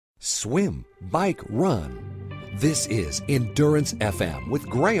swim, bike, run. This is Endurance FM with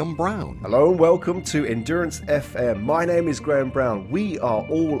Graham Brown. Hello and welcome to Endurance FM. My name is Graham Brown. We are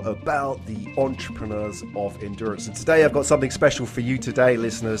all about the entrepreneurs of endurance. And today I've got something special for you today,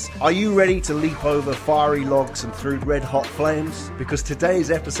 listeners. Are you ready to leap over fiery logs and through red hot flames? Because today's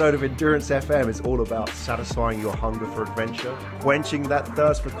episode of Endurance FM is all about satisfying your hunger for adventure, quenching that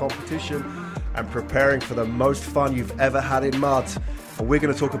thirst for competition, and preparing for the most fun you've ever had in mud. And we're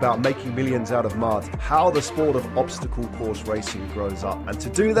going to talk about making millions out of mud, how the sport of obstacle course racing grows up. And to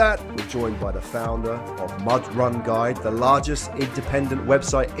do that, we're joined by the founder of MudRunGuide, the largest independent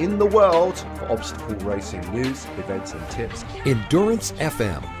website in the world for obstacle racing news, events and tips. Endurance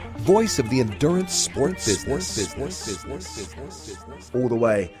FM, voice of the endurance sport business. All the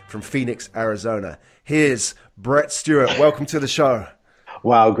way from Phoenix, Arizona. Here's Brett Stewart. Welcome to the show.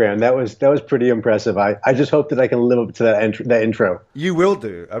 Wow, Graham, that was pretty impressive. I just hope that I can live up to that intro. You will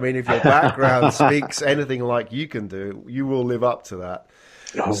do. I mean, if your background speaks anything like you can do, you will live up to that.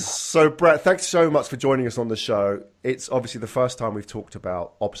 Oh. So, Brett, thanks so much for joining us on the show. It's obviously the first time we've talked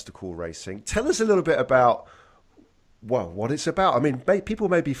about obstacle racing. Tell us a little bit about, well, what it's about. I mean, people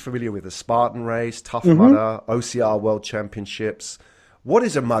may be familiar with the Spartan Race, Tough Mudder, OCR World Championships. What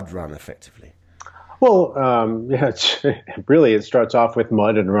is a mud run, effectively? Well, really, it starts off with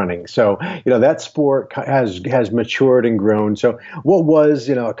mud and running. So, that sport has matured and grown. So what was,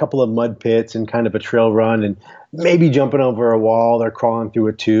 a couple of mud pits and kind of a trail run and maybe jumping over a wall or crawling through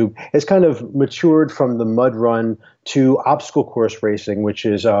a tube has kind of matured from the mud run to obstacle course racing, which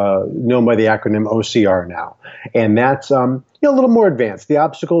is known by the acronym OCR now. And that's a little more advanced. The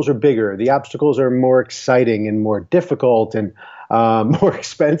obstacles are bigger. The obstacles are more exciting and more difficult and more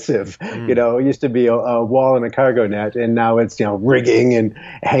expensive. It used to be a wall and a cargo net, and now it's, rigging and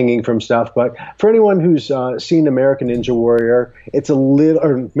hanging from stuff. But for anyone who's seen American Ninja Warrior, it's a little,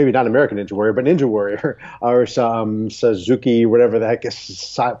 or maybe not American Ninja Warrior, but Ninja Warrior, or Suzuki, whatever the heck is,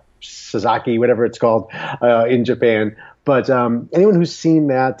 Sasaki, whatever it's called in Japan. But anyone who's seen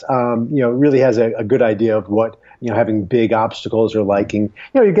that, really has a good idea of what, having big obstacles are like. And,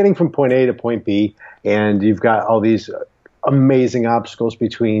 you're getting from point A to point B, and you've got all these amazing obstacles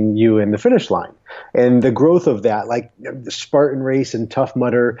between you and the finish line. And the growth of that, like the Spartan Race and Tough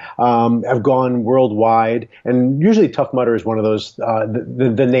Mudder, have gone worldwide. And usually Tough Mudder is one of those,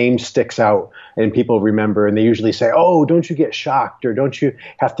 the name sticks out and people remember. And they usually say, oh, don't you get shocked, or don't you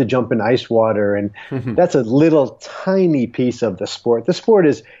have to jump in ice water? And that's a little tiny piece of the sport. The sport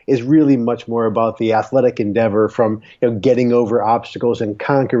is really much more about the athletic endeavor from getting over obstacles and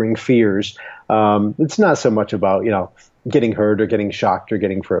conquering fears. It's not so much about, getting hurt or getting shocked or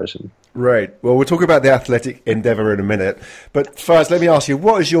getting frozen. Right. Well, we'll talk about the athletic endeavor in a minute. But first, let me ask you,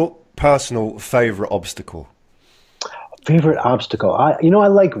 what is your personal favorite obstacle? Favorite obstacle? I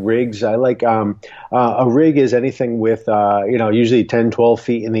like rigs. I like a rig is anything with, usually 10, 12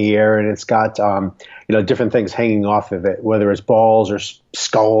 feet in the air, and it's got, different things hanging off of it, whether it's balls or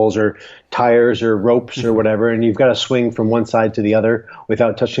skulls or tires or ropes or whatever, and you've got to swing from one side to the other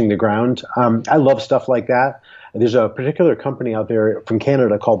without touching the ground. I love stuff like that. There's a particular company out there from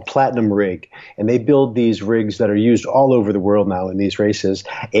Canada called Platinum Rig, and they build these rigs that are used all over the world now in these races.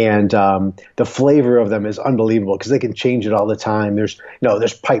 And the flavor of them is unbelievable because they can change it all the time. There's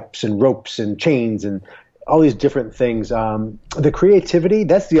pipes and ropes and chains and all these different things. The creativity,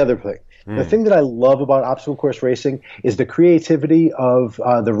 that's the other thing. The thing that I love about obstacle course racing is the creativity of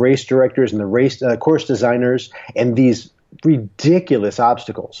the race directors and the race course designers and these ridiculous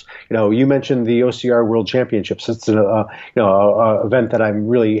obstacles. You mentioned the OCR World Championships. It's an event that I'm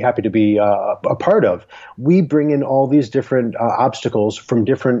really happy to be a part of. We bring in all these different obstacles from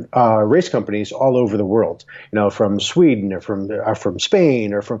different race companies all over the world. From Sweden or from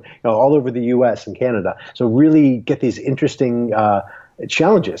Spain or from all over the U.S. and Canada. So really get these interesting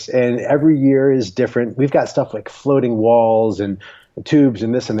challenges, and every year is different. We've got stuff like floating walls and tubes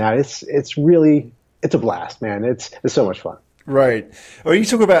and this and that. It's a blast, man. It's so much fun. Right. Well, you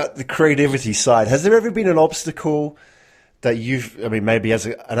talk about the creativity side. Has there ever been an obstacle that maybe as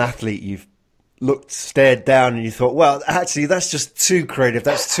an athlete, you've stared down and you thought, well, actually, that's just too creative.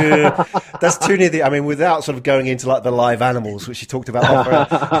 That's too near the, without sort of going into like the live animals, which you talked about.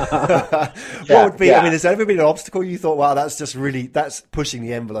 What would be, has there ever been an obstacle you thought, wow, that's pushing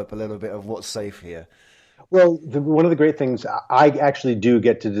the envelope a little bit of what's safe here? Well, one of the great things, I actually do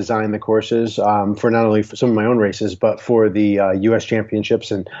get to design the courses for not only for some of my own races, but for the U.S.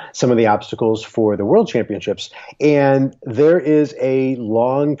 Championships and some of the obstacles for the World Championships. And there is a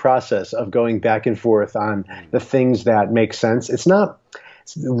long process of going back and forth on the things that make sense. It's not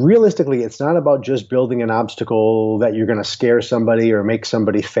realistically, it's not about just building an obstacle that you're going to scare somebody or make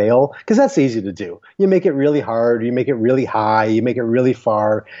somebody fail, because that's easy to do. You make it really hard, you make it really high, you make it really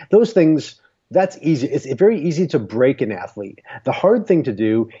far. Those things, that's easy. It's very easy to break an athlete. The hard thing to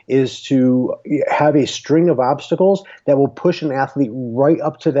do is to have a string of obstacles that will push an athlete right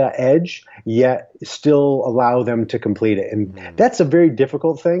up to that edge, yet still allow them to complete it. And that's a very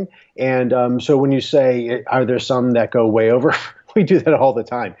difficult thing. And so when you say, are there some that go way over? We do that all the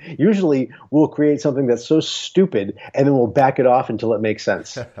time. Usually we'll create something that's so stupid and then we'll back it off until it makes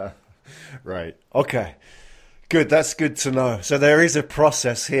sense. Right. Okay. Good. That's good to know. So there is a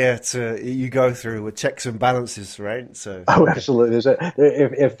process here you go through with checks and balances, right? So absolutely.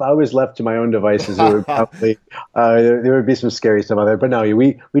 If I was left to my own devices, it would probably there would be some scary stuff out there. But no,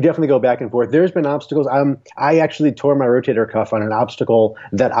 we definitely go back and forth. There's been obstacles. I actually tore my rotator cuff on an obstacle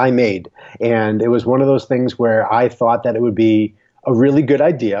that I made, and it was one of those things where I thought that it would be a really good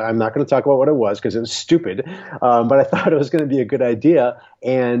idea. I'm not going to talk about what it was because it was stupid, but I thought it was going to be a good idea.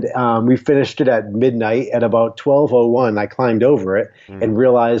 And we finished it at midnight. At about 12:01, I climbed over it and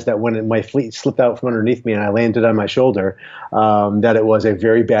realized that when my fleet slipped out from underneath me and I landed on my shoulder, that it was a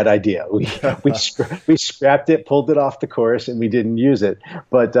very bad idea. We scrapped it, pulled it off the course, and we didn't use it.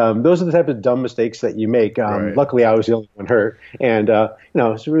 But those are the type of dumb mistakes that you make. Right. Luckily, I was the only one hurt, and so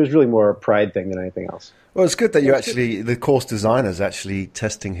it was really more a pride thing than anything else. Well, it's good that the course designer's actually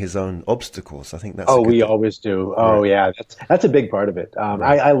testing his own obstacles. I think that's we always do. Oh, yeah, that's a big part of it.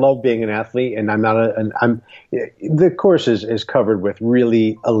 I love being an athlete, and the course is covered with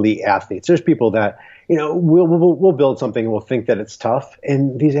really elite athletes. There's people that we'll build something and we'll think that it's tough,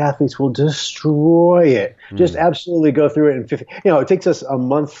 and these athletes will destroy it. Just absolutely go through it in 50. It takes us a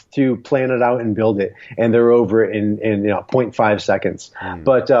month to plan it out and build it, and they're over it in 0.5 seconds.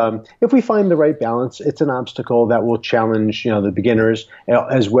 But if we find the right balance, it's an obstacle that will challenge the beginners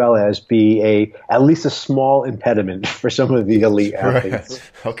as well as be at least a small impediment for some of the elite athletes.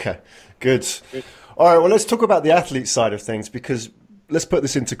 Right. Okay, good. All right, well, let's talk about the athlete side of things, because let's put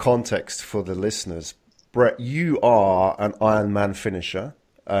this into context for the listeners. Brett, you are an Ironman finisher,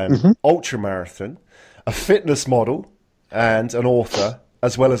 an ultramarathon, a fitness model, and an author,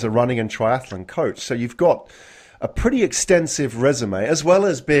 as well as a running and triathlon coach. So you've got a pretty extensive resume, as well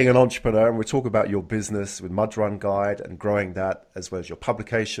as being an entrepreneur. And we'll talk about your business with MudRunGuide and growing that, as well as your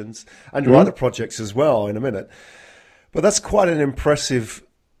publications and your other projects as well in a minute. But that's quite an impressive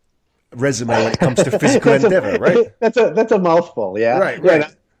resume when it comes to physical endeavor, right? That's a mouthful, yeah. Right. Yeah,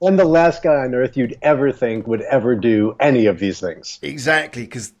 I'm the last guy on earth you'd ever think would ever do any of these things. Exactly,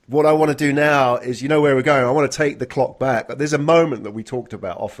 because what I want to do now is, where we're going, I want to take the clock back. But there's a moment that we talked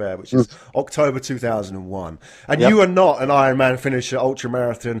about off air, which is October 2001. And you are not an Ironman finisher,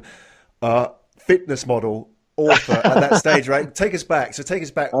 ultramarathon, fitness model, author at that stage, right? Take us back. So take us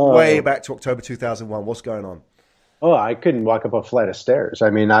back way back to October 2001. What's going on? Oh, I couldn't walk up a flight of stairs.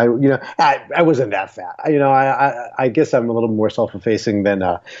 I mean, I wasn't that fat. I guess I'm a little more self-effacing than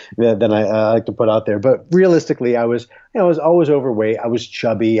I like to put out there. But realistically, I was always overweight. I was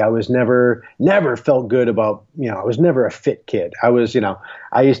chubby. I was never felt good about, I was never a fit kid. I was,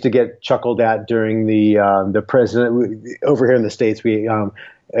 I used to get chuckled at during the president over here in the States. We,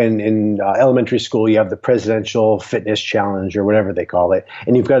 in elementary school, you have the presidential fitness challenge or whatever they call it,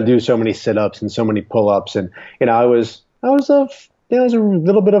 and you've got to do so many sit-ups and so many pull-ups. And I was a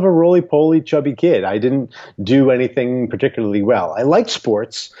little bit of a roly-poly, chubby kid. I didn't do anything particularly well. I liked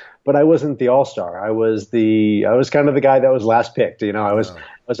sports, but I wasn't the all-star. I was kind of the guy that was last picked. I was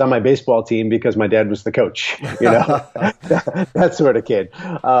on my baseball team because my dad was the coach. That sort of kid.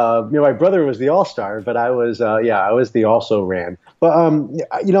 My brother was the all-star, but I was the also ran. But I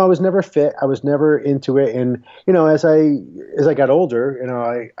was never fit. I was never into it. And as I got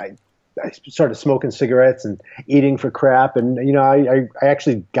older, I started smoking cigarettes and eating for crap, and I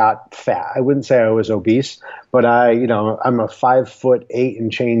actually got fat. I wouldn't say I was obese, but I'm a 5'8"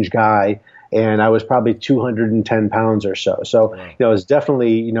 and change guy, and I was probably 210 pounds or so. So it was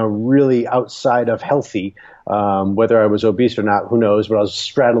definitely really outside of healthy. Whether I was obese or not, who knows? But I was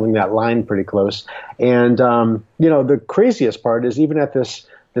straddling that line pretty close. And the craziest part is, even at this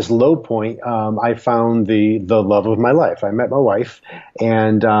low point, I found the love of my life. I met my wife,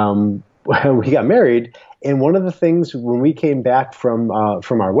 and we got married. And one of the things, when we came back from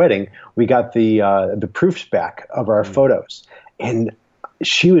our wedding, we got the proofs back of our photos, and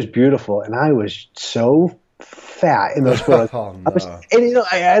she was beautiful, and I was so fat in those photos. Oh, no.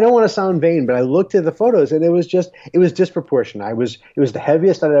 I don't want to sound vain, but I looked at the photos, and it was disproportionate. It was the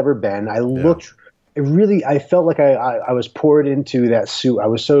heaviest I'd ever been. I looked I felt like I was poured into that suit. I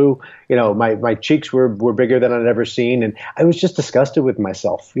was so, my cheeks were bigger than I'd ever seen. And I was just disgusted with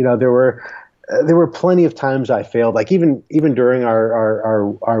myself. There were plenty of times I failed. Like even during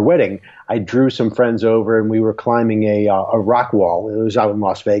our wedding, I drew some friends over and we were climbing a rock wall. It was out in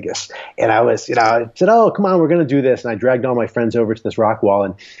Las Vegas, and I said, "Oh, come on, we're going to do this." And I dragged all my friends over to this rock wall,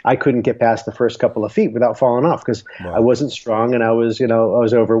 and I couldn't get past the first couple of feet without falling off because I wasn't strong and I was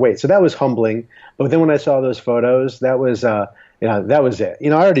overweight. So that was humbling. But then when I saw those photos, that was that was it. I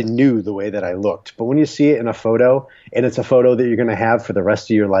already knew the way that I looked, but when you see it in a photo, and it's a photo that you're going to have for the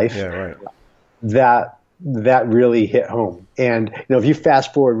rest of your life, that really hit home. And if you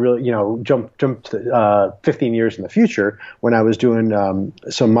fast forward, really, jump 15 years in the future, when I was doing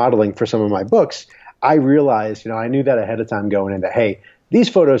some modeling for some of my books, I realized, I knew that ahead of time going into, hey, these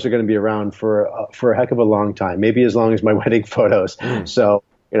photos are going to be around for a heck of a long time, maybe as long as my wedding photos. So,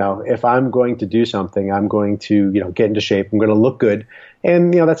 if I'm going to do something, I'm going to, get into shape. I'm going to look good.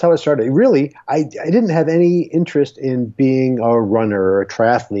 And, that's how it started. Really, I didn't have any interest in being a runner or a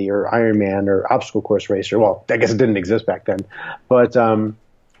triathlete or Ironman or obstacle course racer. Well, I guess it didn't exist back then. But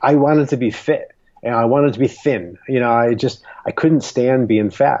I wanted to be fit and I wanted to be thin. I couldn't stand being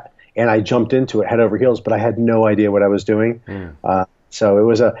fat. And I jumped into it head over heels, but I had no idea what I was doing. So it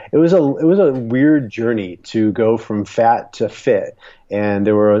was a weird journey to go from fat to fit, and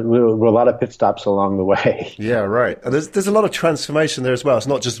there were a lot of pit stops along the way. Yeah, right. And there's a lot of transformation there as well. It's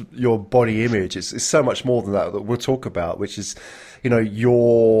not just your body image; it's so much more than that we'll talk about, which is,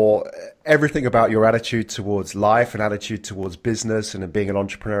 your everything about your attitude towards life and attitude towards business and being an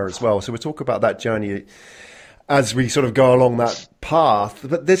entrepreneur as well. So we'll talk about that journey as we sort of go along that path.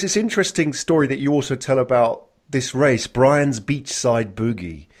 But there's this interesting story that you also tell about this race, Brian's Beachside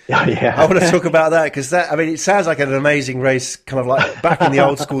Boogie. Oh, yeah. I want to talk about that because it sounds like an amazing race, kind of like back in the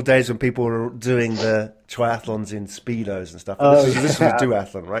old school days when people were doing the triathlons in Speedos and stuff. This was a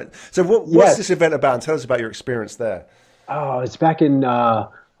duathlon, right? So what's this event about? And tell us about your experience there. Oh, it's back in, I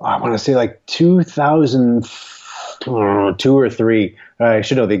want to say like 2002 or 3. I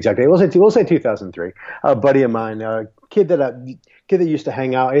should know the exact date. We'll say 2003. A buddy of mine, a kid that used to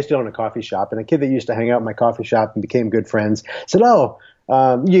hang out. I used to own a coffee shop, and a kid that used to hang out in my coffee shop and became good friends said,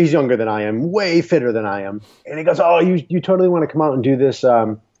 he's younger than I am, way fitter than I am. And he goes, "Oh, you totally want to come out and do this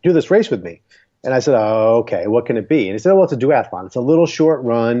race with me?" And I said, "Oh, okay, what can it be?" And he said, "Well, it's a duathlon. It's a little short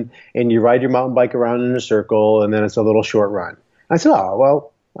run, and you ride your mountain bike around in a circle, and then it's a little short run." And I said, "Oh,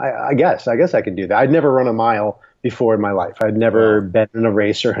 well, I guess I can do that." I'd never run a mile before in my life. I'd never been in a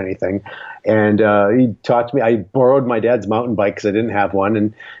race or anything. And he talked me. I borrowed my dad's mountain bike because I didn't have one,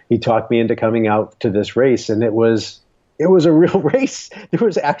 and he talked me into coming out to this race. And it was a real race. There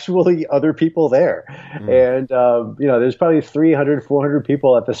was actually other people there. And, there's probably 300, 400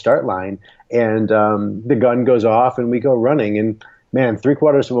 people at the start line. And the gun goes off and we go running. And man,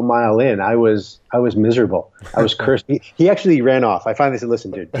 3/4 of a mile in, I was miserable. I was cursed. He actually ran off. I finally said,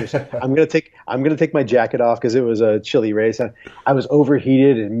 "Listen, dude, I'm gonna take my jacket off because it was a chilly race." I was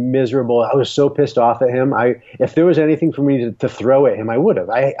overheated and miserable. I was so pissed off at him. If there was anything for me to throw at him, I would have.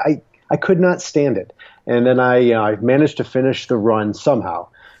 I could not stand it. And then I managed to finish the run somehow.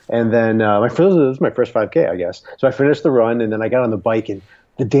 And then this was my first 5K, I guess. So I finished the run, and then I got on the bike, and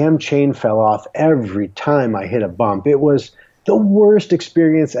the damn chain fell off every time I hit a bump. It was the worst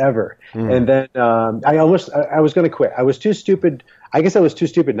experience ever. And then I was going to quit. I was too stupid. I guess I was too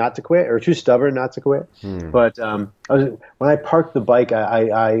stupid not to quit, or too stubborn not to quit. But when I parked the bike,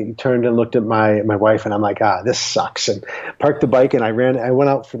 I turned and looked at my wife, and I'm like, this sucks. And parked the bike, and I went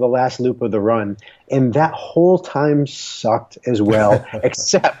out for the last loop of the run. And that whole time sucked as well,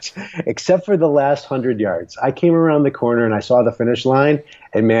 except for the last 100 yards. I came around the corner and I saw the finish line,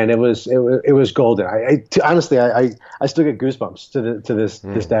 and man, it was golden. Honestly, I still get goosebumps to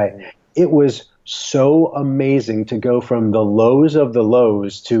this day. It was so amazing to go from the lows of the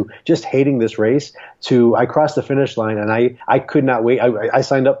lows to just hating this race to I crossed the finish line, and I could not wait. I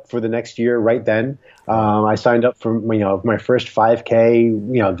signed up for the next year right then. I signed up for my first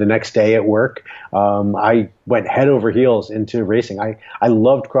 5K the next day at work. I went head over heels into racing. I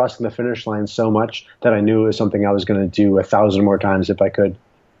loved crossing the finish line so much that I knew it was something I was going to do 1,000 more times if I could.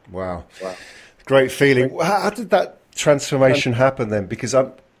 Wow. Great feeling. How did that transformation happen then? Because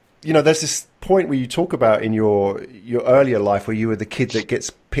there's this point where you talk about in your earlier life where you were the kid that gets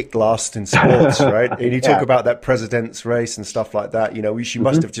picked last in sports, right? And you talk about that president's race and stuff like that, which you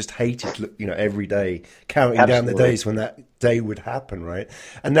must have just hated, every day, counting down the days when that day would happen, right?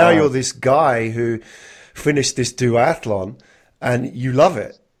 And now you're this guy who finished this duathlon and you love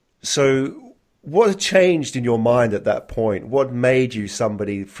it. So what changed in your mind at that point? What made you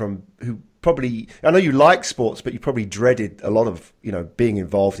somebody who probably, I know you like sports, but you probably dreaded a lot of, being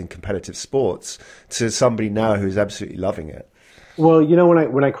involved in competitive sports, to somebody now who's absolutely loving it. Well,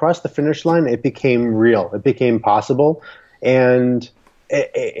 when I crossed the finish line, it became real. It became possible. And,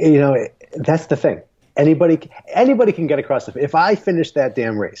 that's the thing. Anybody can get across if I finish that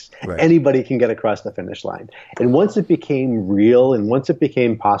damn race, right, anybody can get across the finish line. And once it became real and once it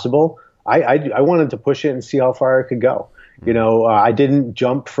became possible, I wanted to push it and see how far it could go. I didn't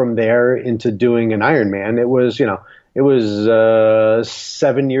jump from there into doing an Ironman. It was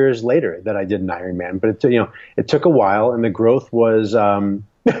 7 years later that I did an Ironman, but it took a while, and the growth was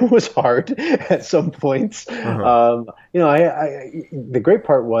it was hard at some points. Uh-huh. The great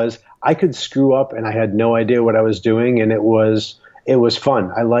part was I could screw up, and I had no idea what I was doing, and it was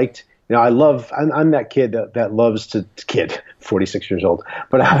fun. I liked. I'm that kid that loves to 46 years old,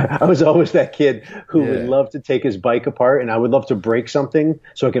 but I was always that kid who would love to take his bike apart, and I would love to break something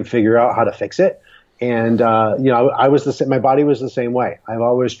so I can figure out how to fix it. And, I was my body was the same way. I've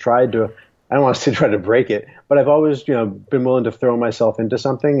always tried to, I don't want to say try to break it, but I've always, been willing to throw myself into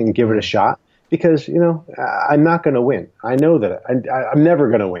something and give it a shot because, I'm not going to win. I know that I'm never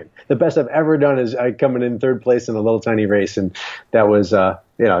going to win. The best I've ever done is coming in third place in a little tiny race. And that was, that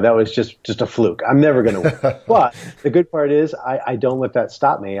was just a fluke. I'm never going to win. But the good part is I don't let that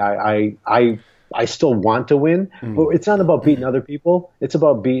stop me. I still want to win, but it's not about beating other people. It's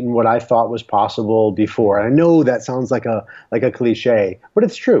about beating what I thought was possible before. And I know that sounds like a cliche, but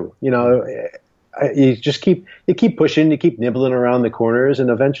it's true. You just keep pushing, you keep nibbling around the corners, and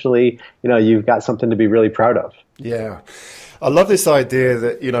eventually, you've got something to be really proud of. Yeah. I love this idea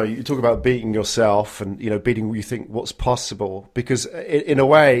that, you talk about beating yourself and, beating what you think what's possible, because in a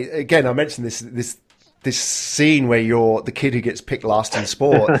way, again, I mentioned this scene where you're the kid who gets picked last in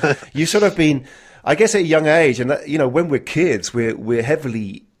sport. You've sort of been, I guess, at a young age, and when we're kids, we're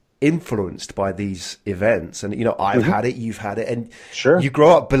heavily influenced by these events. And I've had it, you've had it, and sure, you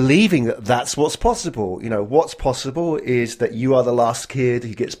grow up believing that that's what's possible. What's possible is that you are the last kid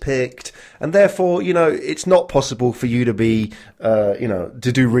who gets picked, and therefore, it's not possible for you to be, to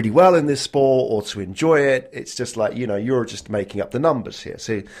do really well in this sport or to enjoy it. It's just like, you're just making up the numbers here.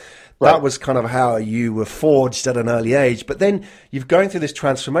 So that was kind of how you were forged at an early age. But then you're going through this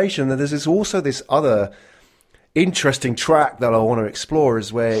transformation, and there's also this other interesting track that I want to explore,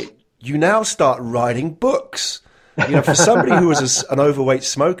 is where you now start writing books. For somebody who was an overweight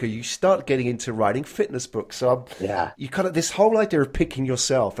smoker, you start getting into writing fitness books. So you kind of, this whole idea of picking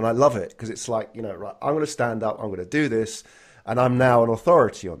yourself, and I love it because it's like, right, I'm going to stand up, I'm going to do this, and I'm now an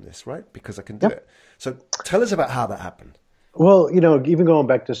authority on this, right? Because I can do it. So tell us about how that happened. Well, even going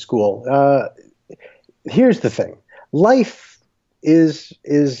back to school, here's the thing. Life is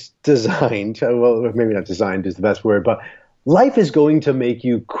designed, well, maybe not designed is the best word, but life is going to make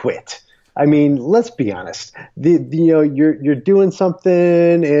you quit. I mean, let's be honest. You're doing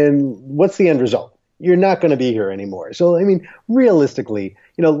something, and what's the end result? You're not going to be here anymore. So, I mean, realistically,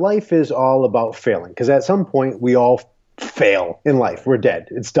 life is all about failing, because at some point we all fail in life. We're dead.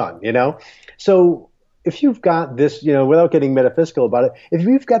 It's done, So if you've got this, without getting metaphysical about it, if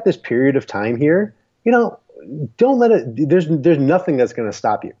you've got this period of time here, don't let it, there's nothing that's going to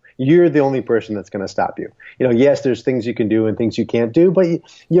stop you. You're the only person that's going to stop you. Yes, there's things you can do and things you can't do, but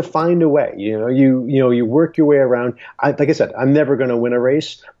you find a way. You work your way around. Like I said, I'm never going to win a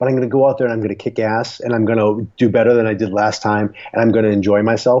race, but I'm going to go out there and I'm going to kick ass, and I'm going to do better than I did last time, and I'm going to enjoy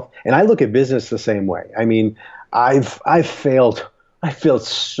myself. And I look at business the same way. I mean, I've failed. I failed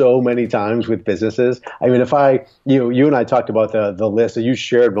so many times with businesses. I mean, if you and I talked about the list, and you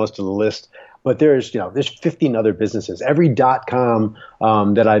shared most of the list, but there's 15 other businesses. Every .com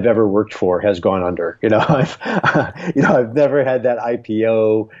that I've ever worked for has gone under. I've never had that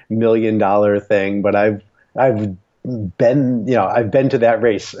IPO $1 million thing, but I've been to that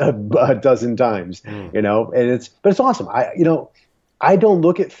race a dozen times. And it's awesome. I don't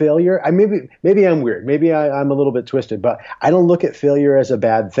look at failure. Maybe I'm weird. Maybe I'm a little bit twisted, but I don't look at failure as a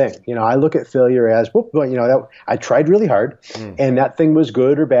bad thing. I look at failure as, I tried really hard, and that thing was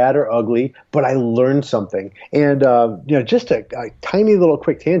good or bad or ugly, but I learned something. And just a tiny little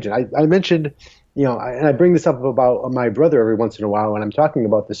quick tangent. I mentioned, and I bring this up about my brother every once in a while when I'm talking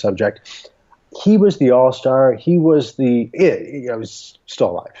about this subject. He was the all-star. He was he was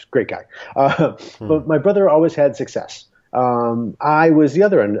still alive. Great guy. But my brother always had success. I was the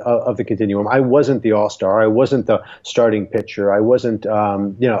other end of the continuum. I wasn't the all-star. I wasn't the starting pitcher. I wasn't,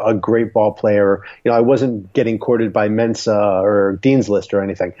 a great ball player. I wasn't getting courted by Mensa or Dean's List or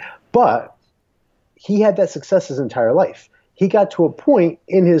anything. But he had that success his entire life. He got to a point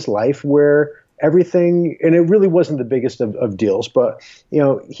in his life where everything, and it really wasn't the biggest of deals, but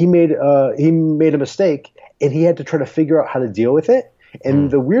he made a mistake, and he had to try to figure out how to deal with it.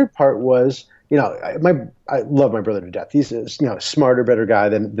 And the weird part was, I love my brother to death. He's a smarter, better guy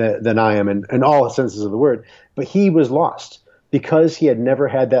than I am in all senses of the word. But he was lost because he had never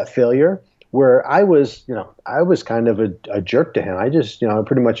had that failure. Where I was kind of a jerk to him. I just,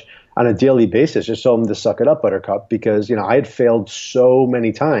 pretty much on a daily basis just told him to suck it up, Buttercup, because, I had failed so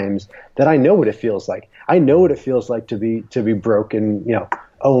many times that I know what it feels like. I know what it feels like to be broken,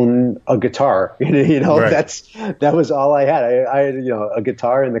 own a guitar. Right. That was all I had. I had, a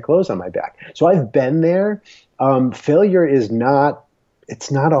guitar and the clothes on my back. So I've been there. Failure is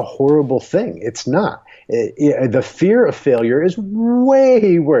it's not a horrible thing. It's not. The fear of failure is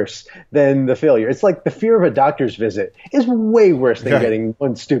way worse than the failure. It's like the fear of a doctor's visit is way worse than getting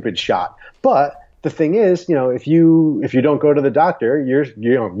one stupid shot. But the thing is, if you don't go to the doctor,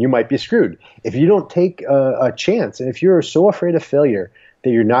 you might be screwed. If you don't take a chance, and if you're so afraid of failure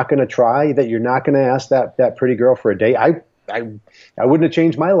that you're not going to try, that you're not going to ask that pretty girl for a date, I wouldn't have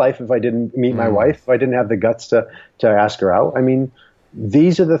changed my life if I didn't meet my wife, if I didn't have the guts to ask her out. I mean,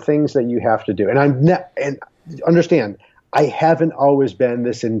 these are the things that you have to do. And and understand, I haven't always been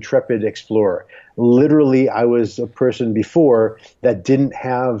this intrepid explorer. Literally, I was a person before that didn't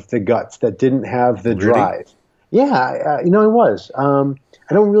have the guts, that didn't have the drive. Yeah, I was.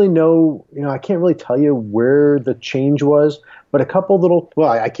 I don't really know, I can't really tell you where the change was, but a couple little, well,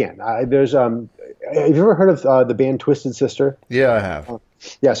 I can't. There's, have you ever heard of the band Twisted Sister? Yeah, I have.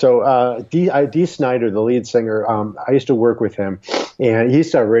 Yeah, so Dee Snider, the lead singer, I used to work with him, and he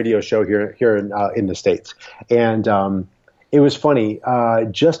used to have a radio show here in the States. And it was funny.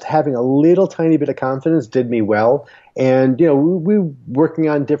 Just having a little tiny bit of confidence did me well. And, we were working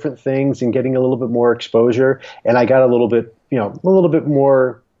on different things and getting a little bit more exposure, and I got a little bit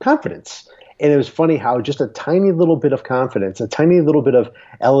more confidence. And it was funny how just a tiny little bit of confidence, a tiny little bit of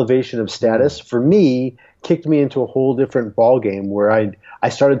elevation of status for me kicked me into a whole different ball game where I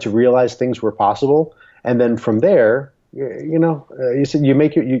started to realize things were possible. And then from there, you said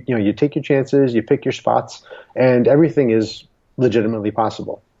you take your chances, you pick your spots, and everything is legitimately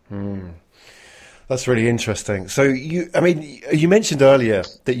possible. That's really interesting. So you mentioned earlier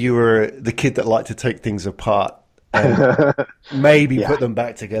that you were the kid that liked to take things apart and maybe put them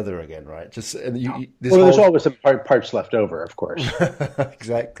back together again, right? There's always some parts left over, of course.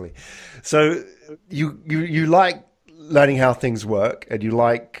 Exactly. So you like learning how things work, and you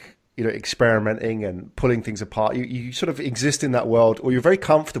like experimenting and pulling things apart. You sort of exist in that world, or you're very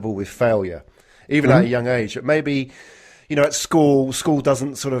comfortable with failure, even at a young age. Maybe at school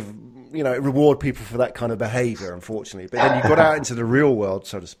doesn't sort of reward people for that kind of behavior, unfortunately. But then you got out into the real world,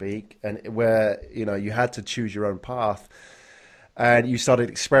 so to speak, and where you had to choose your own path, and you started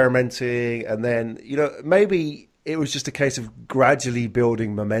experimenting, and then maybe it was just a case of gradually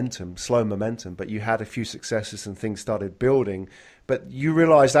building momentum, slow momentum, but you had a few successes and things started building. But you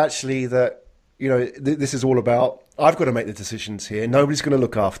realized actually that this is all about, I've got to make the decisions here. Nobody's going to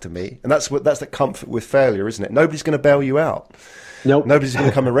look after me, and that's the comfort with failure, isn't it? Nobody's going to bail you out. Nope. Nobody's going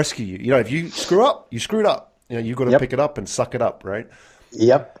to come and rescue you. If you screw up, you screwed up. You've got to pick it up and suck it up, right?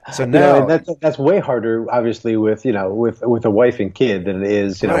 Yep. So now that's way harder, obviously, with a wife and kid than it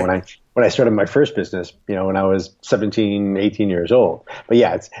is, right. when I started my first business, when I was 17, 18 years old. But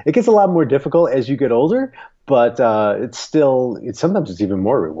yeah, it gets a lot more difficult as you get older, but sometimes it's even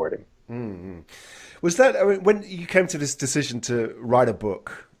more rewarding. Mm-hmm. Was that when you came to this decision to write a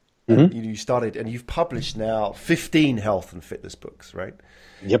book? You started, and you've published now 15 health and fitness books, right?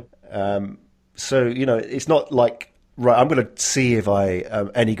 Yep. So, it's not like, right, I'm going to see if I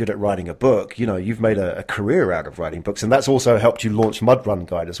am any good at writing a book. You've made a career out of writing books, and that's also helped you launch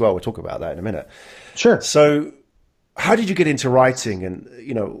MudRunGuide as well. We'll talk about that in a minute. Sure. So how did you get into writing? And,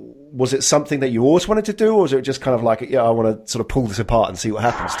 was it something that you always wanted to do, or was it just kind of like, I want to sort of pull this apart and see what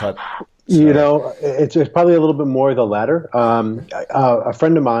happens type? It's probably a little bit more the latter. A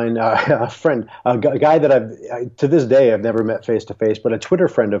friend of mine, a guy that to this day I've never met face to face, but a Twitter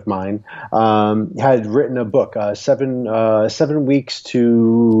friend of mine had written a book, 7 weeks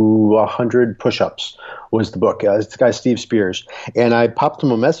to 100 push-ups was the book. It's the guy Steve Spears, and I popped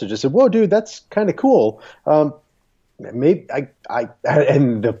him a message. I said, "Whoa, dude, that's kind of cool." Maybe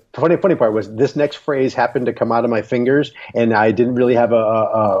and the funny part was this next phrase happened to come out of my fingers, and I didn't really have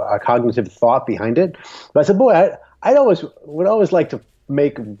a cognitive thought behind it. But I said, "Boy, I would always like to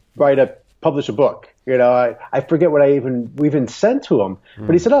publish a book." I forget what I even sent to him,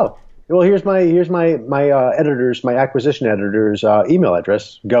 but he said, "Oh, well, here's my editor's, my acquisition editor's email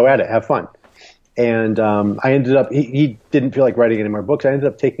address. Go at it, have fun." And I ended up, he didn't feel like writing any more books. I ended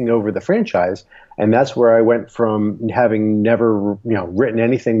up taking over the franchise. And that's where I went from having never, written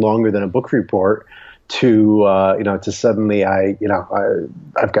anything longer than a book report to, to suddenly I've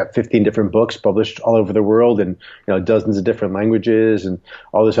got 15 different books published all over the world and, dozens of different languages and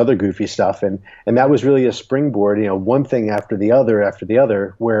all this other goofy stuff. And that was really a springboard, one thing after the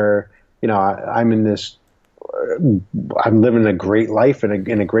other, where, I'm in this, I'm living a great life and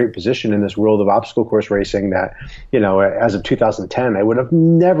in a great position in this world of obstacle course racing that, as of 2010, I would have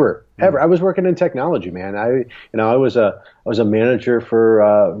never, ever. I was working in technology, man. I was a manager for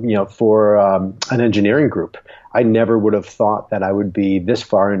an engineering group. I never would have thought that I would be this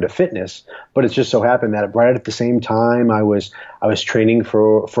far into fitness, but it's just so happened that right at the same time I was training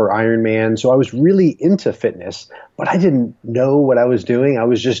for Ironman. So I was really into fitness, but I didn't know what I was doing. I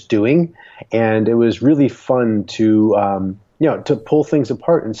was just doing. And it was really fun to pull things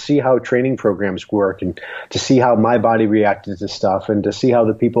apart and see how training programs work and to see how my body reacted to stuff and to see how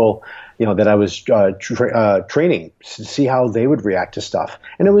the people, that I was training, see how they would react to stuff.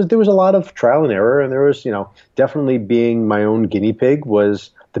 And there was a lot of trial and error, and there was, definitely being my own guinea pig was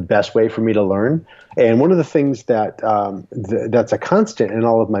the best way for me to learn. And one of the things that that's a constant in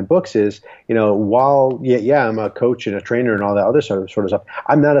all of my books is, while I'm a coach and a trainer and all that other sort of stuff,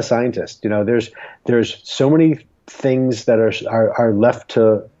 I'm not a scientist. There's so many things that are left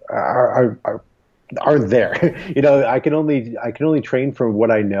to aren't there. I can only train for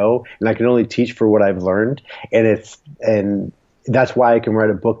what I know, and I can only teach for what I've learned, and that's why I can write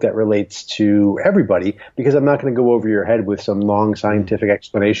a book that relates to everybody, because I'm not going to go over your head with some long scientific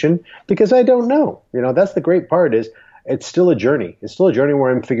explanation, because I don't know. That's the great part, is it's still a journey. It's still a journey where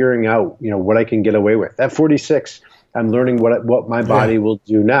I'm figuring out, what I can get away with. At 46, I'm learning what my body will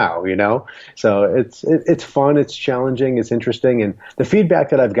do now, So it's fun, it's challenging, it's interesting, and the feedback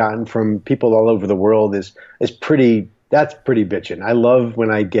that I've gotten from people all over the world is pretty bitchin'. I love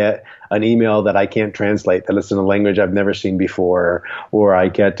when I get an email that I can't translate, that it's in a language I've never seen before, or I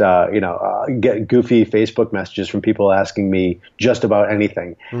get get goofy Facebook messages from people asking me just about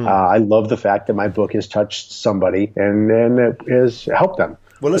anything. I love the fact that my book has touched somebody and it has helped them.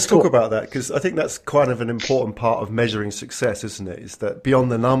 Well, let's talk about that, because I think that's kind of an important part of measuring success, isn't it? Is that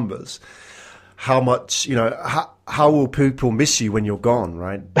beyond the numbers, how much, how will people miss you when you're gone,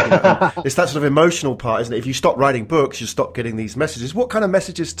 right? It's that sort of emotional part, isn't it? If you stop writing books, you stop getting these messages. What kind of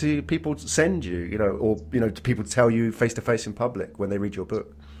messages do people send you, or, do people tell you face to face in public when they read your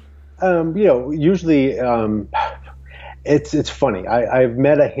book? Usually, it's funny. I've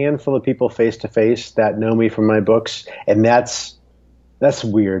met a handful of people face to face that know me from my books, and that's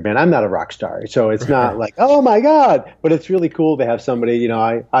weird, man. I'm not a rock star, so it's not like, oh my God, but it's really cool to have somebody,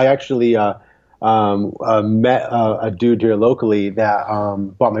 I actually, met a dude here locally that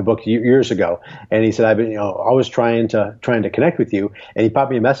bought my book years ago, and he said, I've been always trying to connect with you, and he popped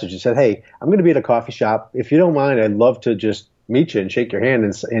me a message and said, hey, I'm going to be at a coffee shop. If you don't mind, I'd love to just meet you and shake your hand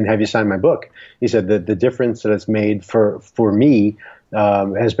and have you sign my book. He said that the difference that it's made for me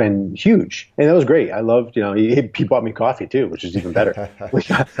has been huge, and that was great. I loved, he bought me coffee too, which is even better. we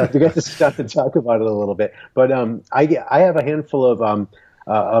got to stop and talk about it a little bit. But I have a handful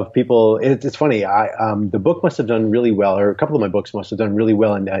of people. It's funny. The book must have done really well, or a couple of my books must have done really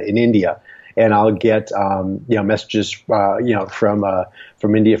well in India, and I'll get messages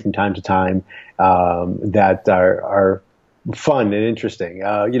from India from time to time that are fun and interesting.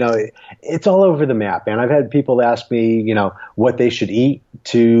 It's all over the map, and I've had people ask me, what they should eat,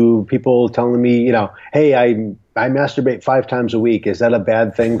 to people telling me, hey, I masturbate 5 times a week. Is that a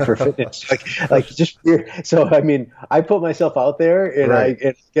bad thing for fitness? like just so, I mean, I put myself out there and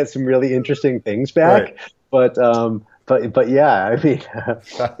I get some really interesting things back, but yeah, I mean,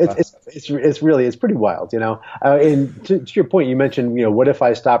 it's pretty wild, and to your point, you mentioned, what if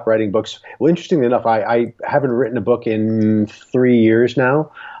I stop writing books? Well, interestingly enough, I haven't written a book in 3 years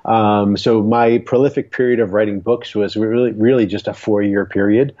now. So my prolific period of writing books was really just a 4-year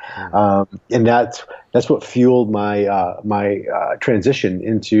period. And that's what fueled my transition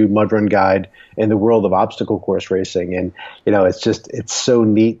into MudRunGuide and the world of obstacle course racing. And, it's so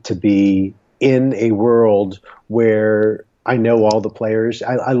neat to be in a world where I know all the players.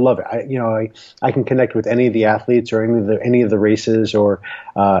 I love it. I can connect with any of the athletes or any of the races or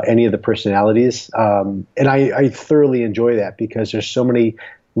any of the personalities. And I thoroughly enjoy that, because there's so many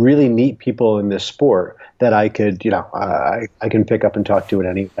really neat people in this sport that I could, I can pick up and talk to at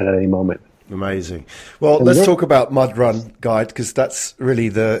any moment. Amazing. Well, let's talk about MudRunGuide, because that's really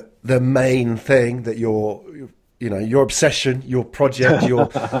the main thing that your obsession, your project,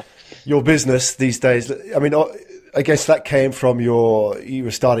 your business these days. I mean, I guess that came from you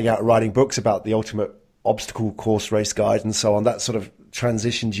were starting out writing books about the ultimate obstacle course race guide and so on. That sort of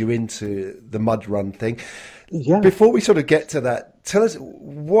transitioned you into the mud run thing. Yeah. Before we sort of get to that, tell us,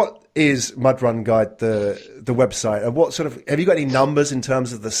 what is MudRunGuide, the website, and what sort of, have you got any numbers in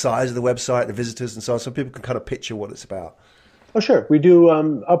terms of the size of the website, the visitors and so on, so people can kind of picture what it's about? Oh, sure. We do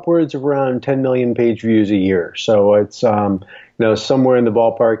upwards of around 10 million page views a year. So it's somewhere in the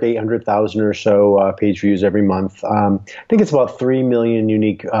ballpark, 800,000 or so page views every month. I think it's about 3 million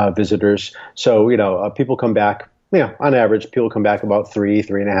unique visitors. So, people come back, on average, people come back about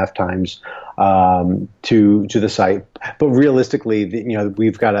 3.5 times to the site. But realistically,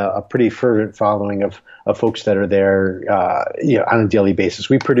 we've got a pretty fervent following of folks that are there, on a daily basis.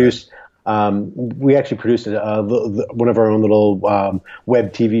 We actually produced one of our own little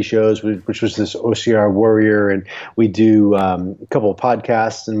web TV shows, which was this OCR Warrior, and we do a couple of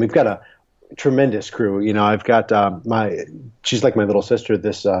podcasts, and we've got a tremendous crew. I've got she's like my little sister,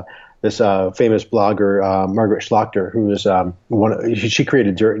 this famous blogger, Margaret Schlachter, who is she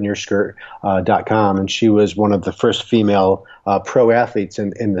created dirtinyourskirt.com, and she was one of the first female pro athletes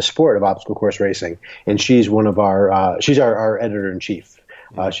in the sport of obstacle course racing, and she's one of she's our editor-in-chief.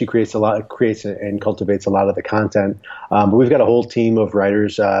 She creates and cultivates a lot of the content, but we've got a whole team of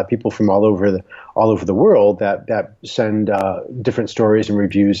writers, people from all over the world that send different stories and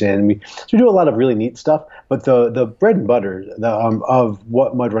reviews in. So we do a lot of really neat stuff. But the bread and butter of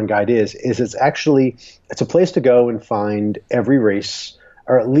what MudRunGuide is it's a place to go and find every race,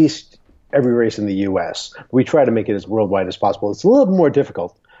 or at least every race in the U.S. We try to make it as worldwide as possible. It's a little more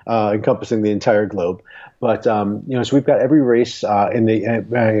difficult, encompassing the entire globe. But so we've got every race in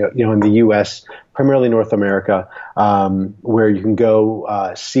the U.S., primarily North America, where you can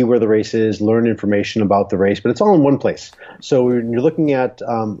go see where the race is, learn information about the race. But it's all in one place. So when you're looking at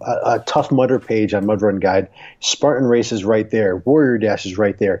a Tough Mudder page on MudRunGuide, Spartan Race is right there, Warrior Dash is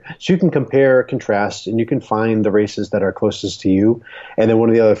right there. So you can compare, contrast, and you can find the races that are closest to you. And then one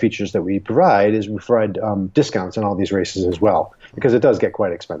of the other features that we provide is we provide discounts on all these races as well, because it does get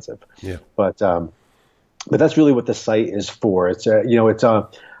quite expensive. Yeah. But that's really what the site is for. It's way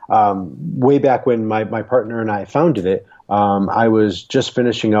back when my partner and I founded it. I was just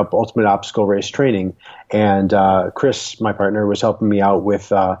finishing up ultimate obstacle race training, and Chris, my partner, was helping me out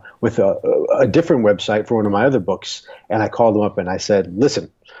with a different website for one of my other books. And I called him up and I said, "Listen,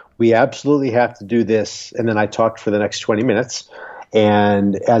 we absolutely have to do this." And then I talked for the next 20 minutes.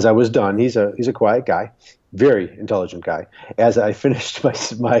 And as I was done, he's a quiet guy, very intelligent guy. As I finished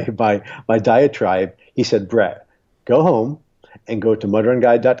my diatribe, he said, "Brett, go home and go to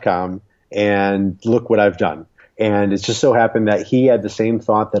MudRunGuide.com and look what I've done." And it just so happened that he had the same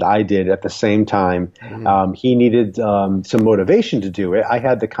thought that I did at the same time. Mm-hmm. He needed some motivation to do it. I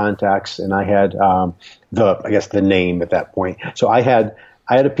had the contacts, and I had the name at that point. So I had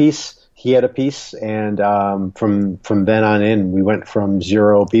a piece. He had a piece, and from then on in, we went from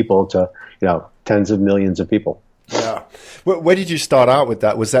 0 people to tens of millions of people. Yeah. Where did you start out with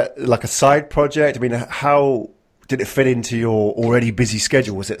that? Was that like a side project? I mean, how did it fit into your already busy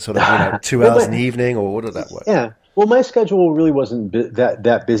schedule? Was it sort of 2 hours in the evening, or what did that work? Yeah. Well, my schedule really wasn't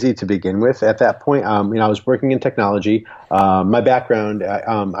that busy to begin with. At that point, I was working in technology. My background,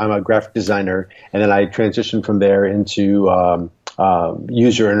 I'm a graphic designer, and then I transitioned from there into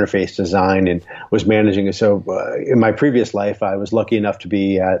user interface design, and was managing. So in my previous life, I was lucky enough to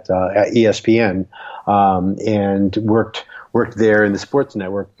be at ESPN, and worked there in the sports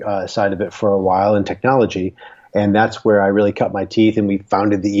network side of it for a while in technology. And that's where I really cut my teeth, and we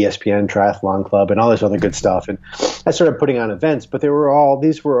founded the ESPN Triathlon Club and all this other good stuff. And I started putting on events, but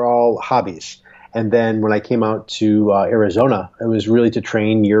these were all hobbies. And then when I came out to Arizona, it was really to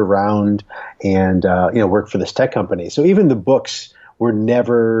train year round and work for this tech company. So even the books were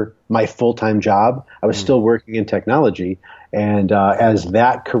never my full-time job. I was still working in technology. And as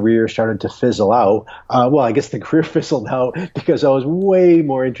that career started to fizzle out, I guess the career fizzled out because I was way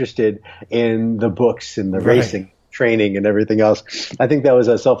more interested in the books and the racing, training, and everything else. I think that was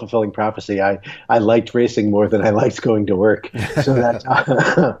a self-fulfilling prophecy. I liked racing more than I liked going to work. So that's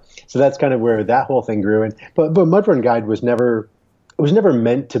kind of where that whole thing grew. But MudRunGuide was never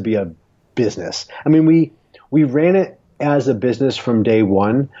meant to be a business. I mean, we ran it as a business from day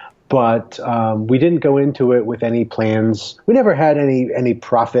one. But we didn't go into it with any plans. We never had any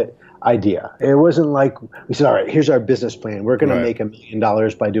profit idea. It wasn't like we said, "All right, here's our business plan. We're going to make $1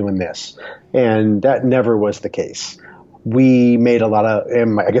 million by doing this." And that never was the case. We made a lot of,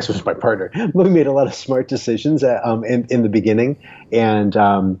 and I guess it was my partner, we made a lot of smart decisions in the beginning. And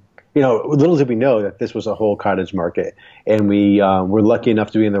little did we know that this was a whole cottage market, and we were lucky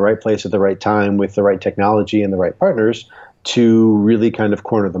enough to be in the right place at the right time with the right technology and the right partners to really kind of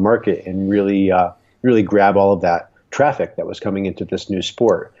corner the market and really grab all of that traffic that was coming into this new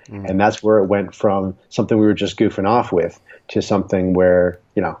sport. And that's where it went from something we were just goofing off with to something where,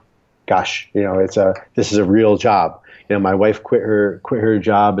 this is a real job. My wife quit her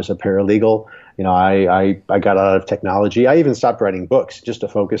job as a paralegal. I got out of technology. I even stopped writing books just to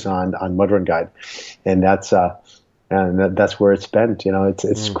focus on MudRunGuide. And that's where it's been.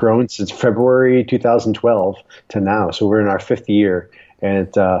 It's grown since February 2012 to now. So we're in our 5th year, and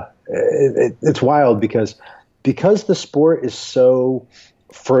it's wild because the sport is so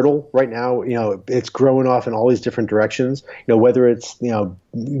fertile right now. It's growing off in all these different directions. Whether it's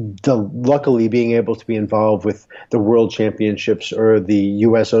luckily being able to be involved with the World Championships or the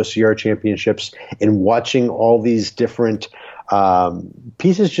US OCR Championships and watching all these different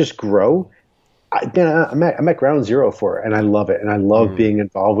pieces just grow. I'm at ground zero for it, and I love it, and I love being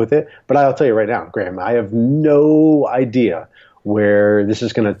involved with it. But I'll tell you right now, Graham, I have no idea where this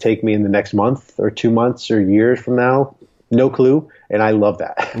is going to take me in the next month or 2 months or years from now. No clue, and I love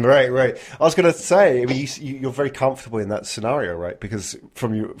that. Right. I was going to say, you're very comfortable in that scenario, right? Because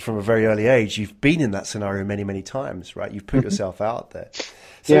from a very early age, you've been in that scenario many, many times, right? You've put yourself out there.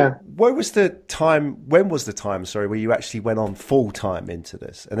 So when was the time, where you actually went on full time into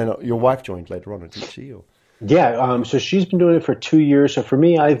this? And then your wife joined later on, didn't she? Or? Yeah, so she's been doing it for 2 years. So for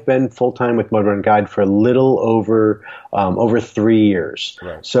me, I've been full time with MudRunGuide for a little over 3 years.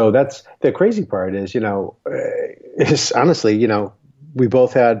 Right. So that's the crazy part is, is honestly, we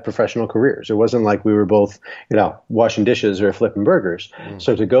both had professional careers. It wasn't like we were both, washing dishes or flipping burgers.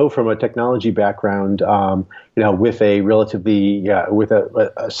 So to go from a technology background, with a relatively, with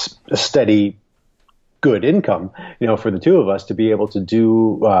a steady, good income, for the two of us to be able to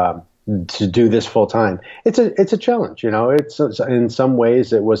do this full time, it's a challenge. It's in some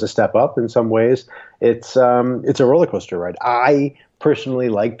ways it was a step up. In some ways, it's a roller coaster ride. I personally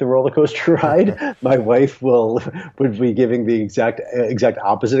like the roller coaster ride. My wife would be giving the exact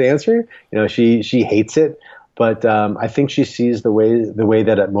opposite answer. She hates it, but I think she sees the way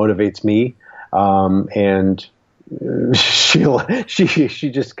that it motivates me, and she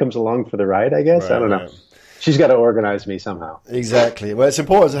just comes along for the ride, I guess. Right, I don't know. Right. She's got to organize me somehow. Exactly. Well, it's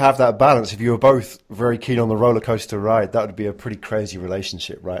important to have that balance. If you were both very keen on the roller coaster ride, that would be a pretty crazy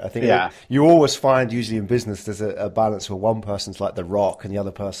relationship, right? I think you always find, usually in business, there's a balance where one person's like the rock and the other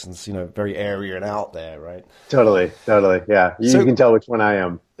person's, very airy and out there, right? Totally. Yeah. You can tell which one I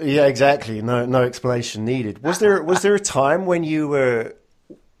am. Yeah, exactly. No explanation needed. Was there a time when you were,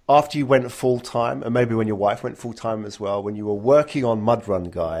 after you went full time, and maybe when your wife went full time as well, when you were working on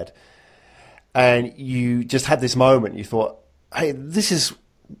MudRunGuide, and you just had this moment, you thought, hey,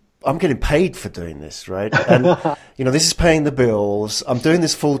 I'm getting paid for doing this, right? And, this is paying the bills. I'm doing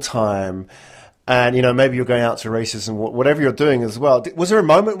this full time. And, maybe you're going out to races and whatever you're doing as well. Was there a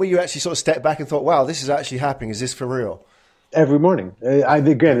moment where you actually sort of stepped back and thought, wow, this is actually happening? Is this for real? Every morning.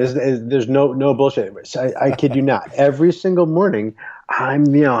 Again, there's no bullshit. I kid you not. Every single morning,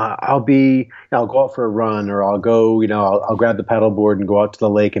 I'll go out for a run, or I'll go, I'll grab the paddle board and go out to the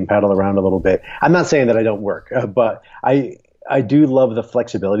lake and paddle around a little bit. I'm not saying that I don't work, but I do love the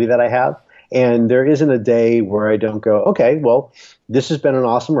flexibility that I have. And there isn't a day where I don't go, okay, well, this has been an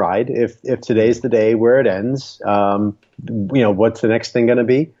awesome ride. If today's the day where it ends, what's the next thing going to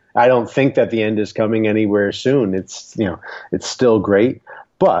be? I don't think that the end is coming anywhere soon. It's still great.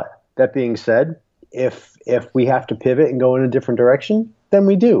 But that being said, if we have to pivot and go in a different direction, then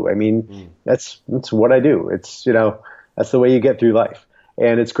we do. I mean, that's what I do. It's, that's the way you get through life.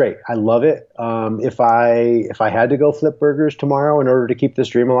 And it's great. I love it. If I had to go flip burgers tomorrow in order to keep this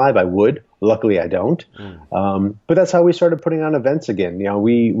dream alive, I would. Luckily, I don't. But that's how we started putting on events again.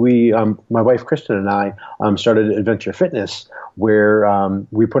 We my wife Kristen and I started Adventure Fitness, where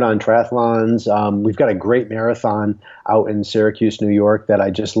we put on triathlons. We've got a great marathon out in Syracuse, New York, that I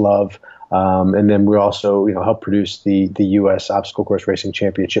just love. And then we also, help produce the U.S. Obstacle Course Racing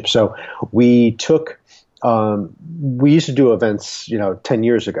Championship. So we used to do events, 10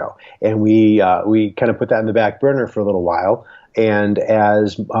 years ago, and we kind of put that in the back burner for a little while. And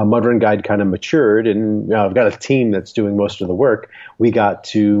as MudRunGuide kind of matured, and I've got a team that's doing most of the work, we got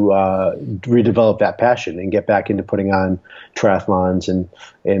to redevelop that passion and get back into putting on triathlons and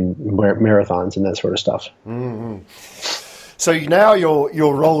marathons and that sort of stuff. Mm-hmm. So now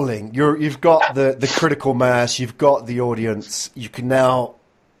you're rolling. You've got the critical mass. You've got the audience. You can now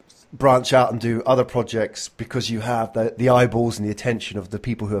branch out and do other projects because you have the eyeballs and the attention of the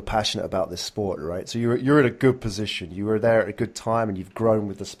people who are passionate about this sport, right? So you're in a good position. You were there at a good time and you've grown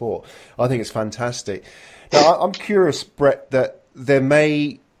with the sport. I think it's fantastic. Now, I'm curious, Brett, that there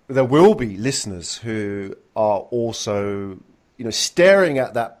will be listeners who are also, staring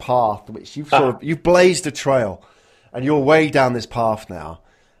at that path which you've blazed a trail, and you're way down this path now.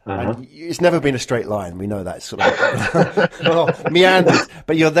 And it's never been a straight line. We know that sort of meanders,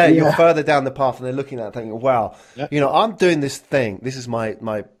 but you're there. You're further down the path, and they're looking at it thinking, "Wow, I'm doing this thing. This is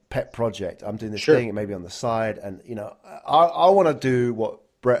my pet project. I'm doing this thing. It may be on the side, and I want to do what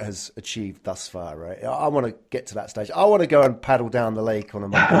Brett has achieved thus far, right? I want to get to that stage. I want to go and paddle down the lake on a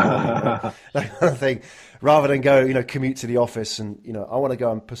Monday morning, right? That kind of thing, rather than go, commute to the office, and I want to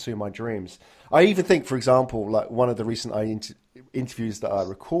go and pursue my dreams. I even think, for example, like one of the recent interviews that I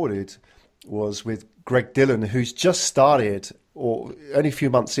recorded was with Greg Dillon, who's just started, or only a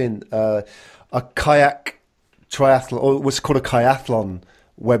few months in, a kayak triathlon, or what's called a kayathon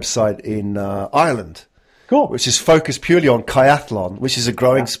website in Ireland. Cool. Which is focused purely on kayathon, which is a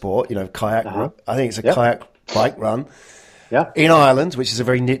growing sport, kayak. I think it's a kayak bike run in Ireland, which is a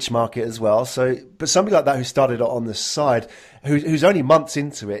very niche market as well. So, but somebody like that who started on this side, who's only months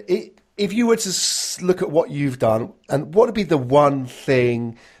into it, if you were to look at what you've done, and what would be the one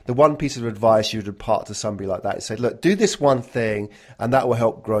thing, the one piece of advice you would impart to somebody like that? Say, look, do this one thing, and that will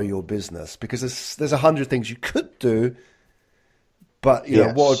help grow your business. Because there's 100 things you could do, but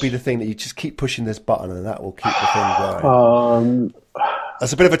what would be the thing that you just keep pushing this button, and that will keep the thing going?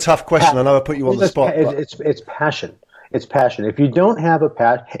 That's a bit of a tough question. I know I put you on the spot. It's passion. It's passion. If you don't have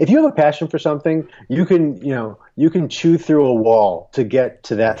if you have a passion for something, you can chew through a wall to get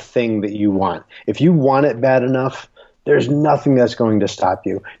to that thing that you want. If you want it bad enough, there's nothing that's going to stop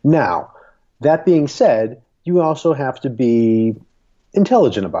you. Now, that being said, you also have to be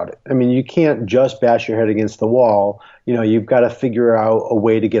intelligent about it. I mean, you can't just bash your head against the wall. You've got to figure out a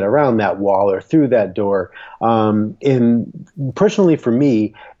way to get around that wall or through that door. Personally, for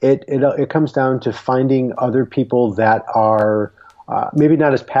me, it comes down to finding other people that are maybe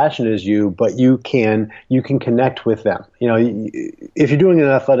not as passionate as you, but you can connect with them. If you're doing an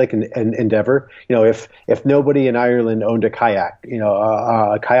athletic endeavor, if nobody in Ireland owned a kayak,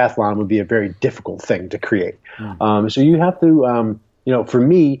 a kayathon would be a very difficult thing to create. So you have to, for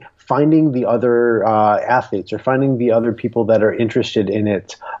me, finding the other athletes or finding the other people that are interested in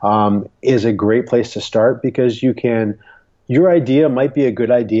it is a great place to start, because your idea might be a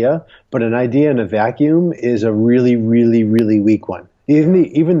good idea, but an idea in a vacuum is a really, really, really weak one.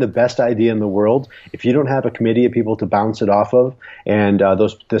 Even the best idea in the world, if you don't have a committee of people to bounce it off of, and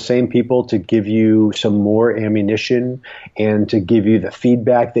the same people to give you some more ammunition and to give you the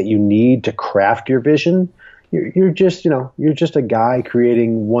feedback that you need to craft your vision, you're just a guy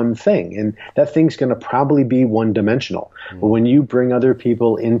creating one thing, and that thing's going to probably be one dimensional. But when you bring other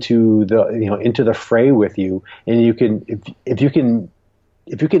people into the fray with you, and if you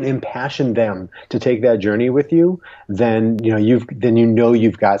can impassion them to take that journey with you, then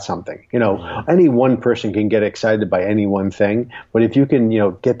you've got something. Any one person can get excited by any one thing, but if you can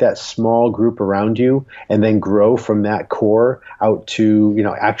get that small group around you and then grow from that core out to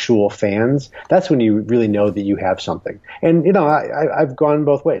actual fans, that's when you really know that you have something. And I've gone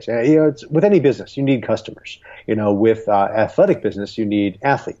both ways. It's, with any business, you need customers. With athletic business, you need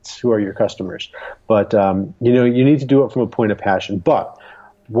athletes who are your customers. But you need to do it from a point of passion. But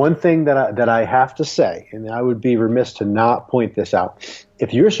one thing that I have to say, and I would be remiss to not point this out,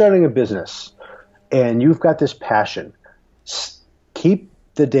 if you're starting a business and you've got this passion, keep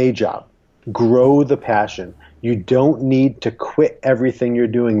the day job, grow the passion. You don't need to quit everything you're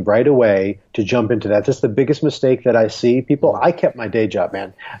doing right away to jump into that. That's the biggest mistake that I see. People, I kept my day job,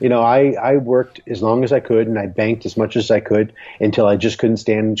 man. I worked as long as I could, and I banked as much as I could until I just couldn't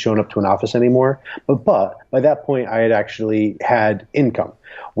stand showing up to an office anymore. But by that point, I had actually had income.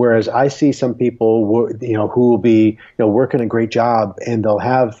 Whereas I see some people, who will be, working a great job, and they'll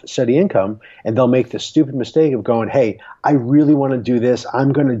have steady income, and they'll make the stupid mistake of going, "Hey, I really want to do this.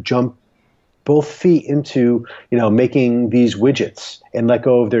 I'm going to jump both feet into, making these widgets," and let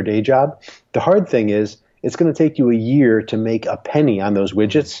go of their day job. The hard thing is, it's going to take you a year to make a penny on those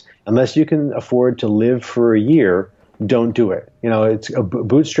widgets. Unless you can afford to live for a year, don't do it. It's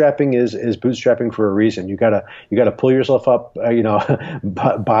bootstrapping is bootstrapping for a reason. You gotta pull yourself up,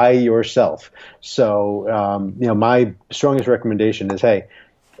 by yourself. So, my strongest recommendation is, hey,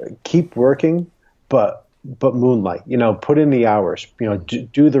 keep working, but moonlight. Put in the hours.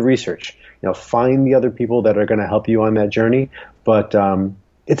 Do the research. Find the other people that are going to help you on that journey. But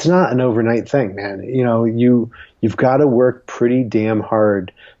it's not an overnight thing, man. You've got to work pretty damn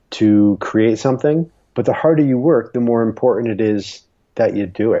hard to create something, but the harder you work, the more important it is that you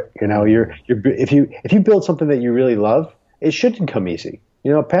do it. If you build something that you really love, it shouldn't come easy.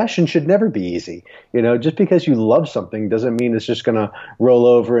 Passion should never be easy. Just because you love something doesn't mean it's just going to roll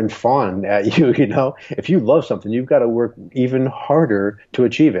over and fawn at you. If you love something, you've got to work even harder to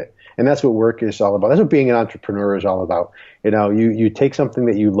achieve it. And that's what work is all about. That's what being an entrepreneur is all about. You take something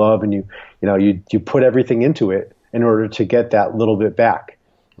that you love and you put everything into it in order to get that little bit back.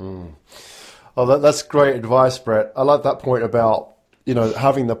 Oh, that's great advice, Brett. I like that point about,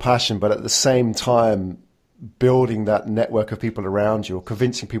 having the passion, but at the same time, building that network of people around you, or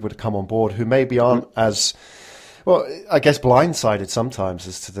convincing people to come on board who maybe aren't as, well, I guess blindsided sometimes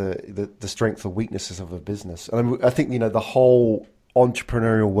as to the strengths or weaknesses of a business. And I think, the whole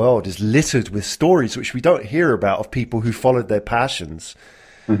entrepreneurial world is littered with stories which we don't hear about of people who followed their passions,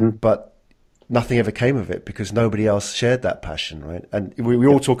 but nothing ever came of it because nobody else shared that passion, right? And we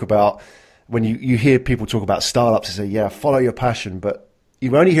all talk about, when you hear people talk about startups, they say, yeah, follow your passion, but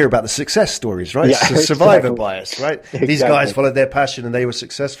you only hear about the success stories, right? Yeah, it's a survivor exactly. bias, right? Exactly. These guys followed their passion and they were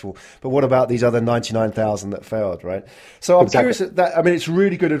successful. But what about these other 99,000 that failed, right? So I'm curious that, it's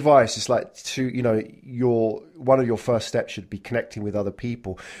really good advice. It's like one of your first steps should be connecting with other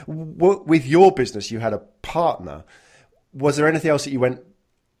people. With your business, you had a partner. Was there anything else that you went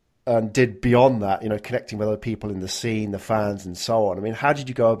and did beyond that, connecting with other people in the scene, the fans and so on? How did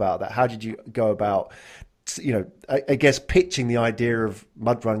you go about that? How did you go about I guess pitching the idea of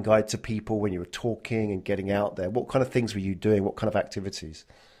MudRunGuide to people when you were talking and getting out there? What kind of things were you doing? What kind of activities?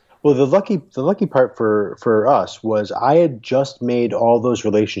 Well, the lucky part for us was I had just made all those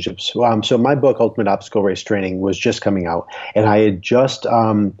relationships. So my book, Ultimate Obstacle Race Training, was just coming out, and I had just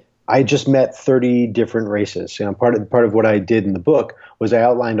met 30 different races. Part of what I did in the book was I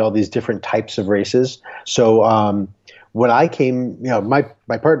outlined all these different types of races. So when I came,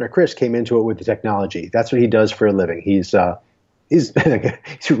 my partner Chris came into it with the technology. That's what he does for a living. He's he's a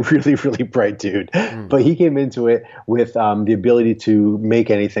really, really bright dude, but he came into it with the ability to make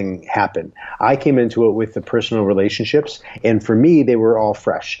anything happen. I came into it with the personal relationships, and for me, they were all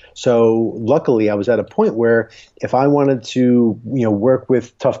fresh. So luckily, I was at a point where if I wanted to, work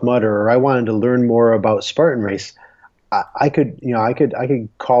with Tough Mudder, or I wanted to learn more about Spartan Race, I could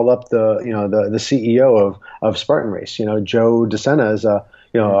call up the CEO of Spartan Race. Joe DeSena is a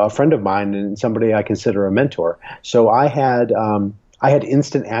friend of mine and somebody I consider a mentor. So I had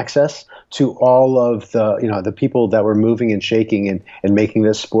instant access to all of the people that were moving and shaking and making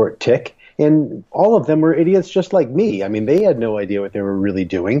this sport tick. And all of them were idiots just like me. They had no idea what they were really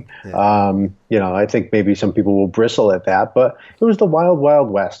doing. Yeah. I think maybe some people will bristle at that, but it was the wild, wild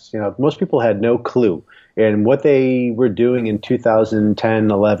west. Most people had no clue. And what they were doing in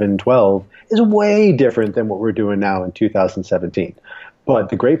 2010, 11, 12 is way different than what we're doing now in 2017. But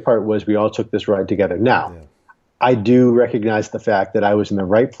the great part was we all took this ride together. Now, I do recognize the fact that I was in the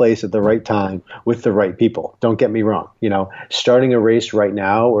right place at the right time with the right people. Don't get me wrong. Starting a race right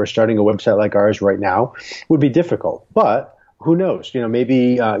now or starting a website like ours right now would be difficult. But who knows?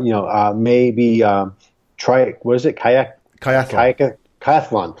 Maybe try, what is it? Kayakthlon.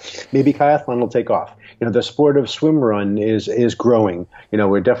 Maybe Kayakthlon will take off. The sport of swim run is growing.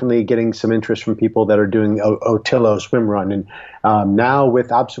 We're definitely getting some interest from people that are doing Otillo swim run. And now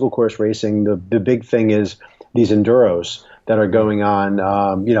with obstacle course racing, the big thing is these enduros that are going on,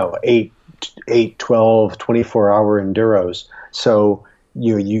 8, 12, 24-hour enduros. So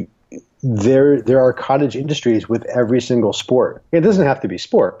there are cottage industries with every single sport. It doesn't have to be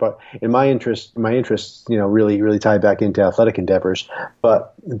sport, but in my interests, really, really tie back into athletic endeavors.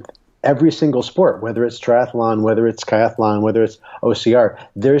 But every single sport, whether it's triathlon, whether it's kayakthlon, whether it's OCR,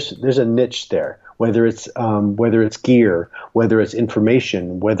 there's a niche there. Whether it's gear, whether it's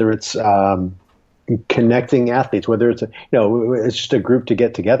information, whether it's connecting athletes, whether it's it's just a group to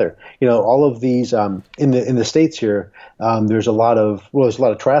get together. All of these in the States here, there's a lot of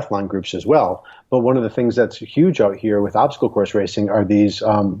triathlon groups as well. But one of the things that's huge out here with obstacle course racing are these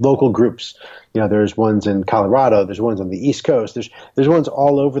local groups. There's ones in Colorado, there's ones on the East Coast, there's ones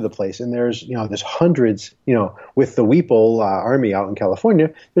all over the place, and there's hundreds. With the Weeple Army out in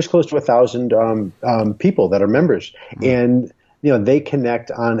California, there's close to 1,000 people that are members, and they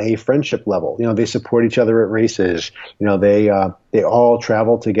connect on a friendship level. They support each other at races. They all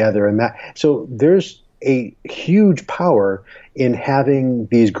travel together, and that. So there's a huge power in having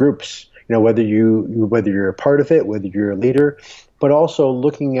these groups. Whether you're a part of it, whether you're a leader, but also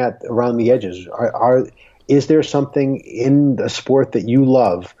looking at around the edges. Is there something in the sport that you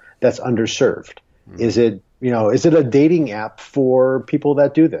love that's underserved? Is it a dating app for people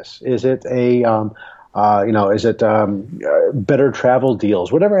that do this? Is it a Is it better travel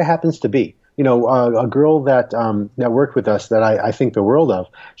deals, whatever it happens to be. A girl that worked with us that I think the world of.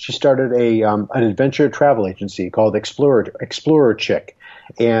 She started an adventure travel agency called Explorer Chick,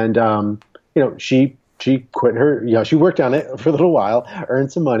 and she quit her. She worked on it for a little while,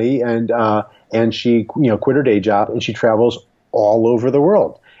 earned some money, and she quit her day job, and she travels all over the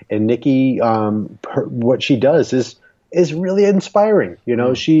world. And Nikki, what she does is really inspiring.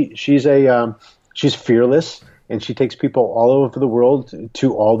 She's fearless. And she takes people all over the world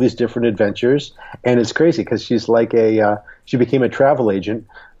to all these different adventures. And it's crazy because she's like she became a travel agent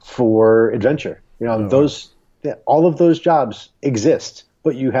for adventure. All of those jobs exist,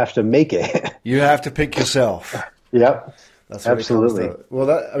 but you have to make it. You have to pick yourself. Yep. That's what absolutely. It comes to. Well,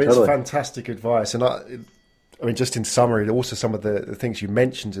 totally. It's fantastic advice. And just in summary, also some of the things you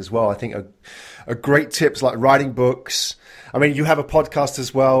mentioned as well, I think are great tips, like writing books. You have a podcast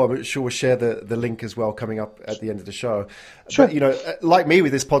as well. I'm sure we'll share the link as well coming up at the end of the show. Sure. But, like me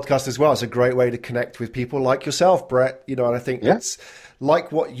with this podcast as well, it's a great way to connect with people like yourself, Brett. And I think it's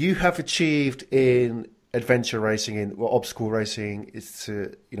like what you have achieved in adventure racing, obstacle racing, is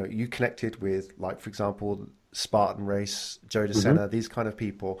to, you connected with, like, for example, Spartan Race, Joe DeSena, these kind of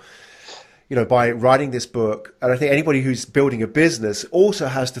people. By writing this book, and I think anybody who's building a business also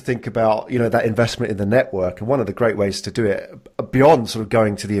has to think about, that investment in the network. And one of the great ways to do it, beyond sort of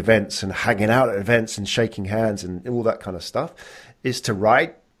going to the events and hanging out at events and shaking hands and all that kind of stuff, is to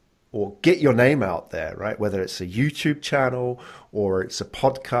write or get your name out there, right? Whether it's a YouTube channel or it's a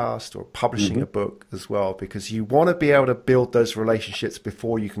podcast or publishing a book as well, because you want to be able to build those relationships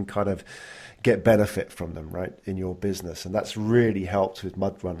before you can kind of get benefit from them, right, in your business. And that's really helped with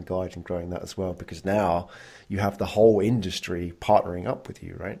MudRunGuide and growing that as well, because now you have the whole industry partnering up with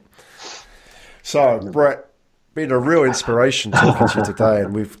you, right? So, Brett, been a real inspiration talking to you today,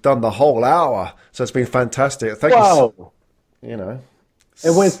 and we've done the whole hour, so it's been fantastic. Thank you.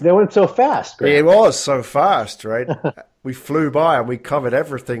 It went so fast. Greg. It was so fast, right? We flew by and we covered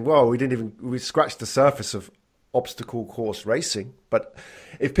everything. Well, we scratched the surface of obstacle course racing. But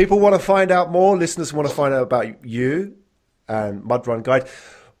if people want to find out more, listeners want to find out about you and MudRunGuide,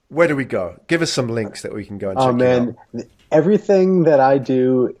 where do we go? Give us some links that we can go and check out. Everything that I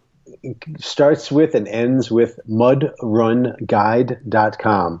do starts with and ends with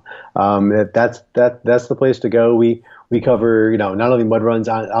MudRunGuide.com. That's the place to go. We cover, not only mud runs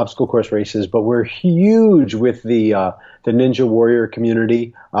on obstacle course races, but we're huge with the Ninja Warrior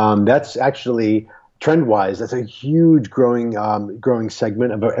community. That's actually trend-wise, that's a huge growing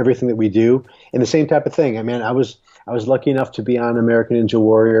segment of everything that we do. And the same type of thing. I was lucky enough to be on American Ninja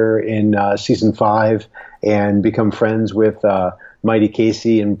Warrior in season 5 and become friends with Mighty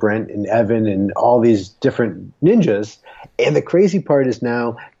Casey and Brent and Evan and all these different ninjas. And the crazy part is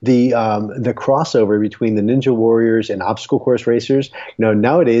now the crossover between the Ninja Warriors and obstacle course racers.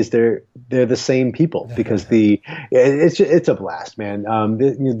 Nowadays they're the same people because it's a blast, man.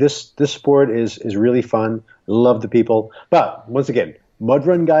 This sport is really fun. Love the people. But once again,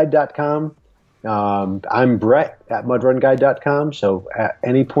 MudRunGuide.com. I'm Brett at MudRunGuide.com. So at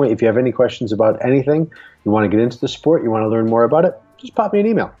any point, if you have any questions about anything, you want to get into the sport, you want to learn more about it, just pop me an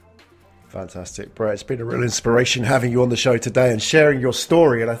email. Fantastic, Brett. It's been a real inspiration having you on the show today and sharing your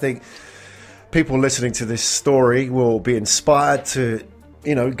story. And I think people listening to this story will be inspired to,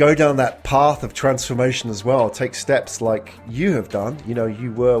 go down that path of transformation as well. Take steps like you have done.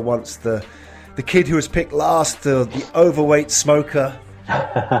 You were once the kid who was picked last, the overweight smoker.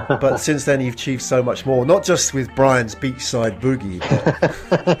 But since then, you've achieved so much more. Not just with Brian's beachside boogie,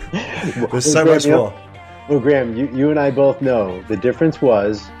 but there's so much more. Well, Graham, you and I both know the difference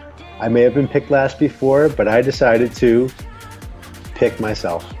was I may have been picked last before, but I decided to pick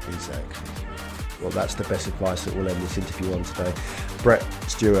myself. Exactly. Well, that's the best advice that we'll end this interview on today. Brett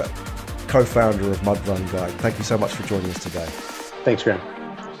Stewart, co-founder of MudRunGuide. Thank you so much for joining us today. Thanks, Graham.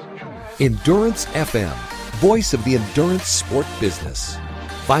 Endurance FM, voice of the endurance sport business.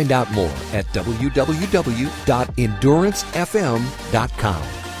 Find out more at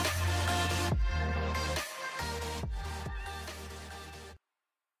www.endurancefm.com.